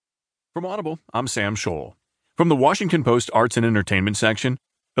From Audible, I'm Sam Scholl. From the Washington Post Arts and Entertainment section,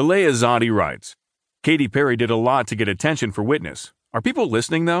 Elahe Izadi writes, Katy Perry did a lot to get attention for Witness. Are people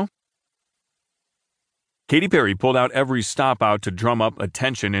listening, though? Katy Perry pulled out every stop out to drum up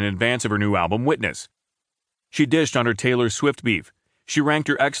attention in advance of her new album, Witness. She dished on her Taylor Swift beef. She ranked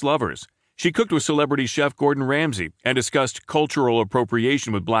her ex-lovers. She cooked with celebrity chef Gordon Ramsay and discussed cultural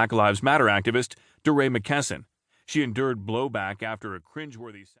appropriation with Black Lives Matter activist DeRay McKesson. She endured blowback after a cringeworthy